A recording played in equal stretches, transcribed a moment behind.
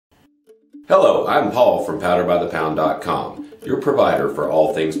Hello, I'm Paul from PowderByThePound.com, your provider for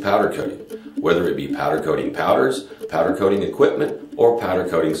all things powder coating, whether it be powder coating powders, powder coating equipment, or powder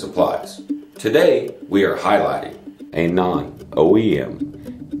coating supplies. Today, we are highlighting a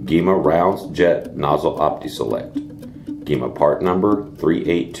non-OEM Gema Rounds Jet Nozzle Opti-Select. Gema part number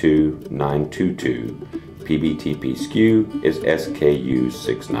 382922. PBTP SKU is SKU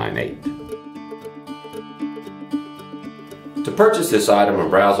 698. To purchase this item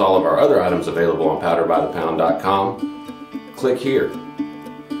and browse all of our other items available on PowderByThePound.com, click here.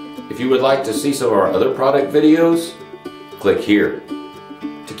 If you would like to see some of our other product videos, click here.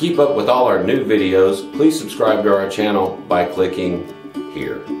 To keep up with all our new videos, please subscribe to our channel by clicking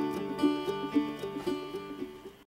here.